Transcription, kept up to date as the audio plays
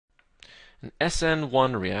An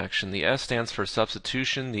Sn1 reaction. The S stands for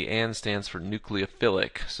substitution, the N stands for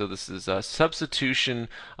nucleophilic. So this is a substitution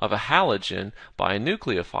of a halogen by a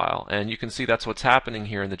nucleophile. And you can see that's what's happening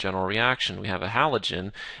here in the general reaction. We have a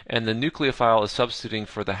halogen, and the nucleophile is substituting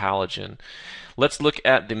for the halogen. Let's look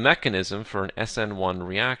at the mechanism for an Sn1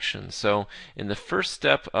 reaction. So in the first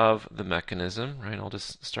step of the mechanism, right, I'll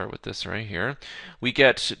just start with this right here, we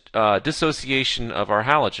get dissociation of our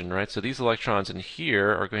halogen, right? So these electrons in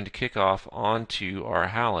here are going to kick off onto our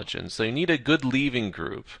halogen. So you need a good leaving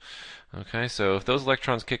group. Okay, so if those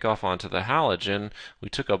electrons kick off onto the halogen, we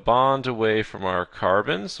took a bond away from our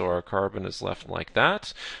carbon, so our carbon is left like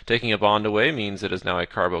that. Taking a bond away means it is now a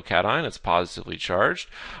carbocation, it's positively charged.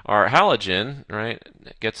 Our halogen, right,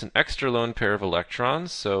 gets an extra lone pair of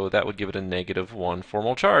electrons, so that would give it a -1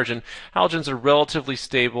 formal charge. And halogens are relatively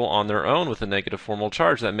stable on their own with a negative formal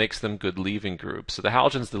charge. That makes them good leaving groups. So the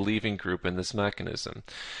halogen's the leaving group in this mechanism.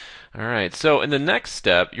 All right, so in the next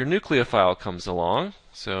step, your nucleophile comes along.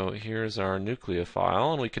 So here's our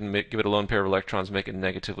nucleophile, and we can give it a lone pair of electrons, make it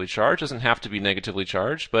negatively charged. It doesn't have to be negatively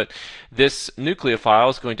charged, but this nucleophile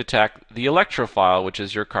is going to attack the electrophile, which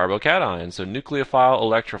is your carbocation. So nucleophile,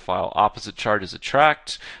 electrophile, opposite charges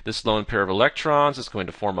attract. This lone pair of electrons is going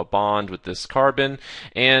to form a bond with this carbon,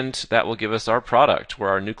 and that will give us our product, where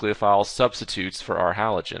our nucleophile substitutes for our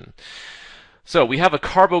halogen. So we have a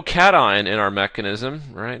carbocation in our mechanism,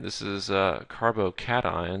 right? This is a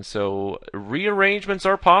carbocation. So rearrangements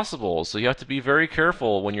are possible. So you have to be very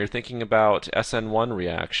careful when you're thinking about Sn1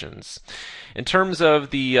 reactions. In terms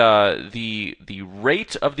of the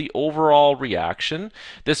rate of the overall reaction,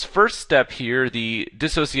 this first step here, the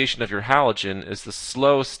dissociation of your halogen, is the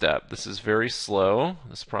slow step. This is very slow.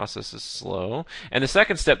 This process is slow. And the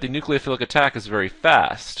second step, the nucleophilic attack, is very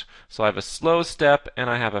fast. So I have a slow step and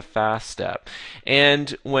I have a fast step.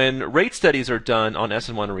 And when rate studies are done on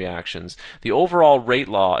Sn1 reactions, the overall rate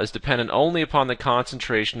law is dependent only upon the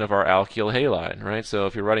concentration of our alkyl halide, right? So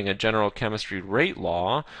if you're writing a general chemistry rate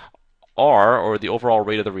law, R, or the overall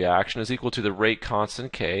rate of the reaction, is equal to the rate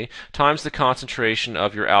constant K times the concentration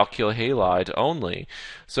of your alkyl halide only.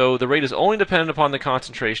 So the rate is only dependent upon the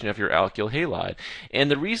concentration of your alkyl halide. And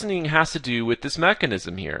the reasoning has to do with this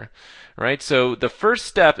mechanism here. Right? So the first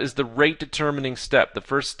step is the rate determining step. The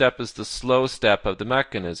first step is the slow step of the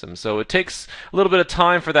mechanism. So it takes a little bit of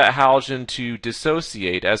time for that halogen to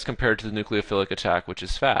dissociate as compared to the nucleophilic attack, which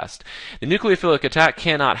is fast. The nucleophilic attack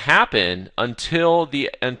cannot happen until the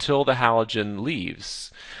halogen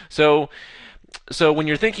leaves. So when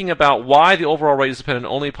you're thinking about why the overall rate is dependent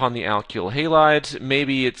only upon the alkyl halide,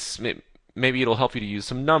 maybe it'll help you to use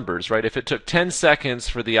some numbers, right? If it took 10 seconds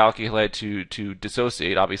for the alkyl halide to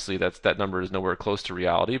dissociate, obviously that number is nowhere close to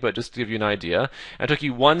reality, but just to give you an idea, it took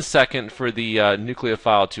you 1 second for the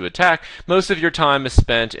nucleophile to attack. Most of your time is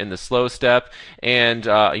spent in the slow step, and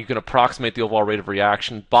you can approximate the overall rate of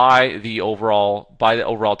reaction by the overall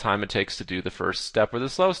time it takes to do the first step or the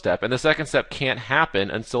slow step. And the second step can't happen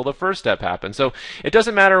until the first step happens. So it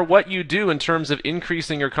doesn't matter what you do in terms of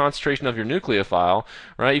increasing your concentration of your nucleophile,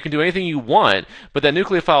 right? You can do anything you want, but that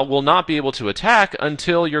nucleophile will not be able to attack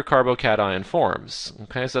until your carbocation forms.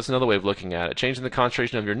 Okay, so that's another way of looking at it. Changing the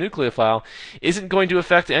concentration of your nucleophile isn't going to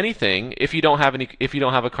affect anything if you don't have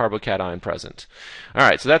a carbocation present. All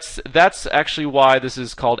right, so that's actually why this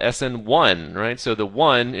is called Sn1, right? So the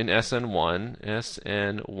 1 in Sn1,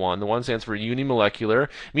 the 1 stands for unimolecular,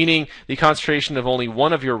 meaning the concentration of only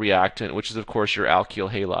one of your reactant, which is of course your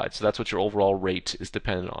alkyl halide. So that's what your overall rate is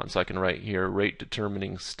dependent on. So I can write here rate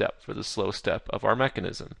determining step for the slow step of our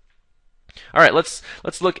mechanism. All right, let's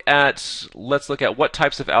look at what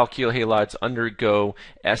types of alkyl halides undergo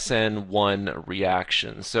Sn1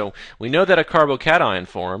 reactions. So we know that a carbocation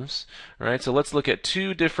forms, right? So let's look at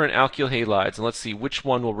two different alkyl halides and let's see which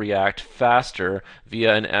one will react faster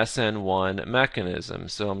via an Sn1 mechanism.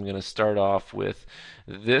 So I'm going to start off with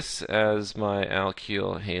this as my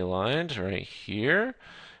alkyl halide right here,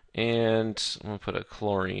 and I'm going to put a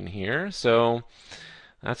chlorine here. So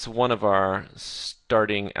that's one of our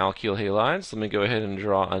starting alkyl halides. Let me go ahead and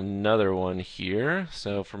draw another one here.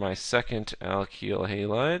 So for my second alkyl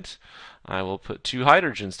halide, I will put two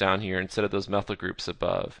hydrogens down here instead of those methyl groups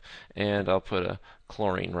above. And I'll put a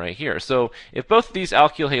chlorine right here. So if both of these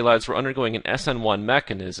alkyl halides were undergoing an Sn1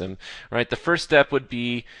 mechanism, right, the first step would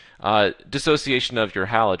be dissociation of your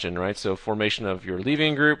halogen, right? So formation of your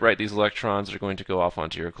leaving group, right? These electrons are going to go off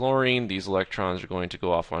onto your chlorine. These electrons are going to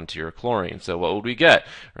go off onto your chlorine. So what would we get,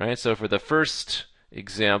 right? So for the first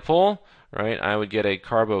example, right, I would get a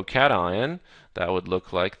carbocation that would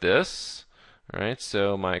look like this, right?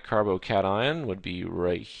 So my carbocation would be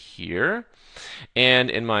right here. And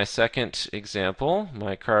in my second example,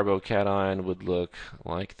 my carbocation would look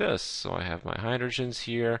like this. So I have my hydrogens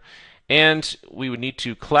here, and we would need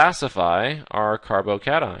to classify our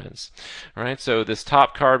carbocations. Right? So this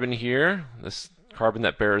top carbon here, this carbon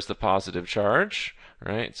that bears the positive charge,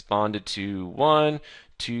 right? It's bonded to 1,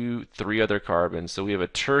 2, 3 other carbons. So we have a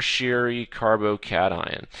tertiary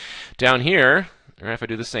carbocation. Down here, right, if I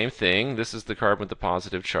do the same thing, this is the carbon with the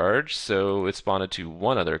positive charge, so it's bonded to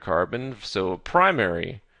 1 other carbon, so a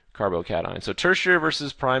primary carbocation. So tertiary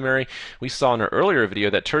versus primary, we saw in our earlier video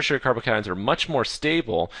that tertiary carbocations are much more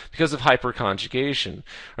stable because of hyperconjugation.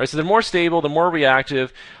 Right, so they're more stable, they're more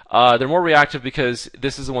reactive. They're more reactive because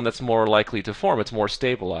this is the one that's more likely to form. It's more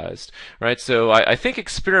stabilized, right? So I think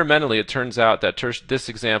experimentally it turns out that this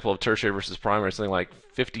example of tertiary versus primary is something like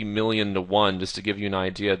 50 million to 1, just to give you an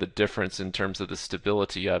idea of the difference in terms of the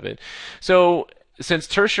stability of it. So since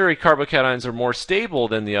tertiary carbocations are more stable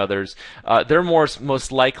than the others, they're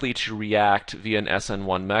most likely to react via an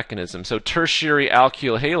Sn1 mechanism. So tertiary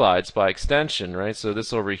alkyl halides, by extension, right? So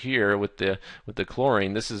this over here with the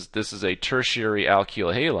chlorine, this is a tertiary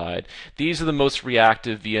alkyl halide. These are the most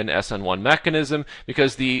reactive via an Sn1 mechanism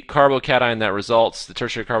because the carbocation that results, the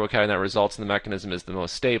tertiary carbocation that results in the mechanism, is the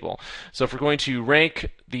most stable. So if we're going to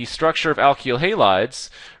rank the structure of alkyl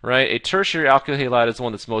halides, right, a tertiary alkyl halide is the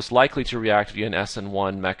one that's most likely to react via an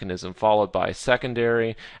Sn1 mechanism, followed by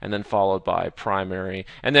secondary, and then followed by primary.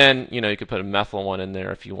 And then, you could put a methyl one in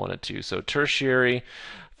there if you wanted to. So tertiary,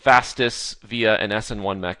 fastest via an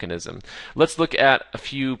Sn1 mechanism. Let's look at a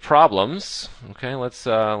few problems. Okay, let's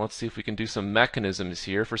see if we can do some mechanisms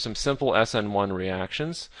here for some simple Sn1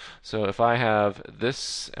 reactions. So if I have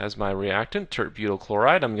this as my reactant, tert-butyl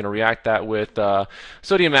chloride, I'm going to react that with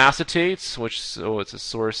sodium acetates, so it's a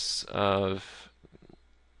source of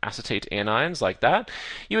acetate anions like that.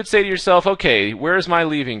 You would say to yourself, okay, where's my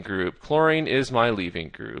leaving group? Chlorine is my leaving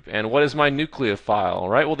group. And what is my nucleophile?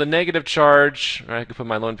 Right? Well, the negative charge, right, I can put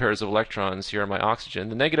my lone pairs of electrons here on my oxygen.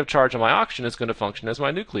 The negative charge on my oxygen is going to function as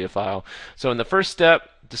my nucleophile. So in the first step,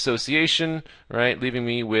 dissociation, right, leaving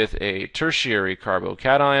me with a tertiary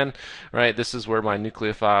carbocation, right? This is where my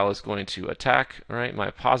nucleophile is going to attack, right, my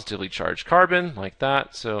positively charged carbon like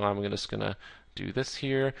that. So I'm just going to do this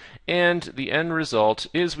here, and the end result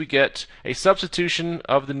is we get a substitution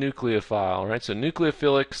of the nucleophile, right? So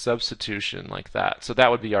nucleophilic substitution like that. So that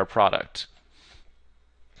would be our product.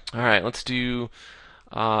 All right, let's do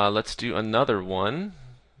another one.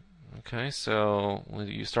 Okay, so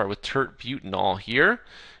you start with tert-butanol here,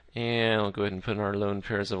 and we'll go ahead and put in our lone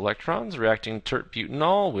pairs of electrons, reacting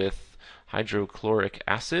tert-butanol with hydrochloric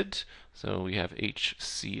acid. So we have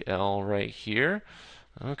HCl right here.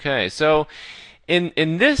 Okay, so in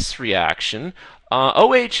this reaction,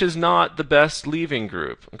 OH is not the best leaving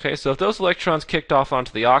group. Okay, so if those electrons kicked off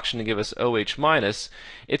onto the oxygen to give us OH minus,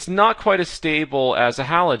 it's not quite as stable as a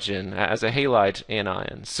halogen, as a halide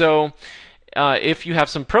anion. So if you have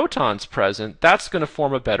some protons present, that's going to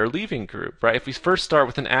form a better leaving group, right? If we first start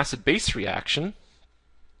with an acid-base reaction,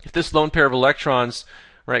 if this lone pair of electrons,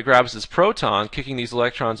 right, grabs this proton, kicking these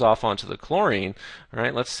electrons off onto the chlorine,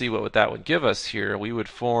 right? Let's see what that would give us here. We would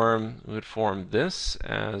form this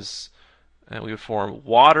as, we would form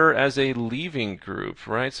water as a leaving group,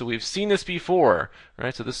 right? So we've seen this before,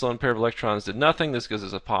 right? So this lone pair of electrons did nothing. This gives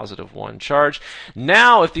us a positive 1 charge.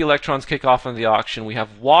 Now, if the electrons kick off on the oxygen, we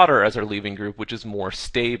have water as our leaving group, which is more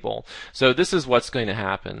stable. So this is what's going to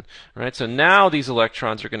happen, right? So now these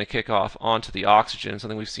electrons are going to kick off onto the oxygen,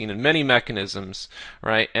 something we've seen in many mechanisms,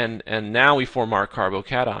 right? And now we form our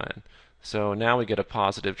carbocation. So now we get a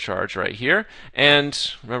positive charge right here. And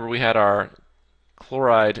remember, we had our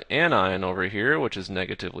chloride anion over here, which is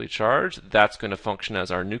negatively charged. That's going to function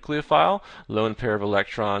as our nucleophile. Lone pair of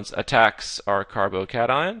electrons attacks our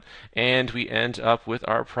carbocation, and we end up with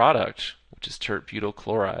our product, which is tert-butyl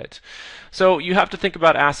chloride. So you have to think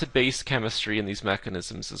about acid-base chemistry in these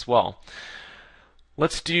mechanisms as well.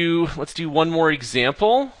 Let's do one more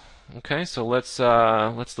example. Okay, so let's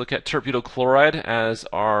look at tert-butyl chloride as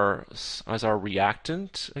our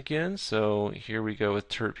reactant again. So here we go with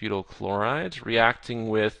tert-butyl chloride reacting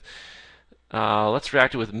with let's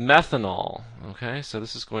react it with methanol. Okay, so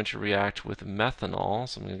this is going to react with methanol.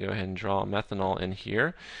 So I'm going to go ahead and draw methanol in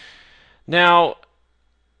here. Now,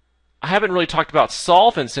 I haven't really talked about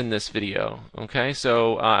solvents in this video, okay?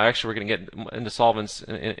 So actually we're going to get into solvents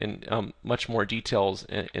in much more details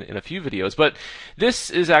in a few videos, but this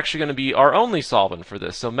is actually going to be our only solvent for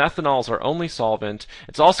this. So methanol is our only solvent.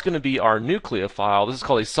 It's also going to be our nucleophile. This is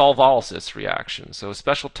called a solvolysis reaction. So a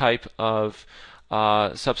special type of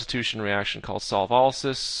substitution reaction called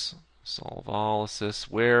solvolysis,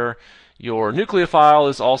 where your nucleophile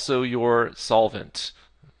is also your solvent.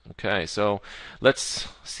 Okay, so let's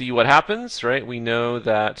see what happens, right? We know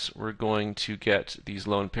that we're going to get these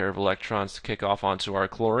lone pair of electrons to kick off onto our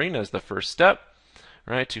chlorine as the first step,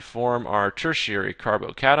 right, to form our tertiary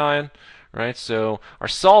carbocation, right? So our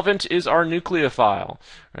solvent is our nucleophile,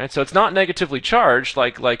 right? So it's not negatively charged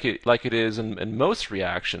like it is in most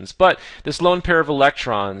reactions, but this lone pair of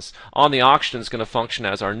electrons on the oxygen is going to function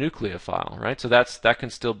as our nucleophile, right? So that can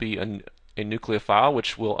still be a nucleophile,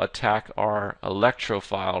 which will attack our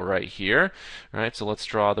electrophile right here, right? So let's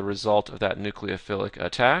draw the result of that nucleophilic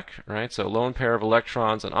attack, right? So lone pair of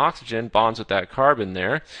electrons on oxygen bonds with that carbon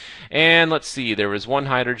there, and let's see, there was one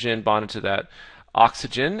hydrogen bonded to that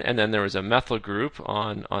oxygen, and then there was a methyl group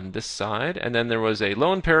on this side, and then there was a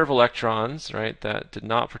lone pair of electrons, right, that did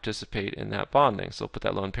not participate in that bonding. So we'll put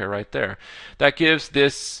that lone pair right there. That gives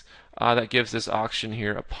this oxygen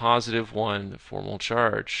here a +1 formal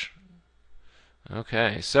charge.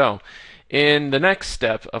 Okay, so in the next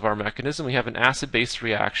step of our mechanism, we have an acid-base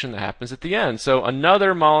reaction that happens at the end. So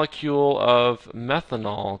another molecule of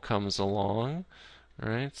methanol comes along,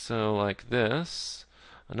 right? So like this.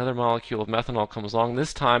 Another molecule of methanol comes along.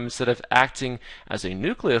 This time, instead of acting as a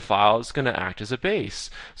nucleophile, it's going to act as a base.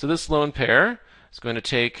 So this lone pair is going to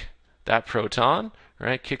take that proton,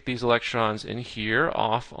 right, kick these electrons in here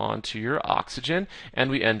off onto your oxygen, and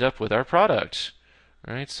we end up with our product.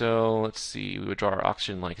 Right, so let's see, we would draw our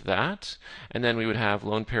oxygen like that, and then we would have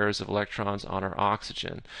lone pairs of electrons on our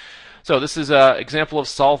oxygen. So this is an example of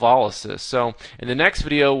solvolysis. So in the next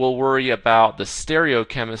video, we'll worry about the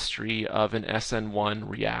stereochemistry of an SN1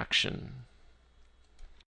 reaction.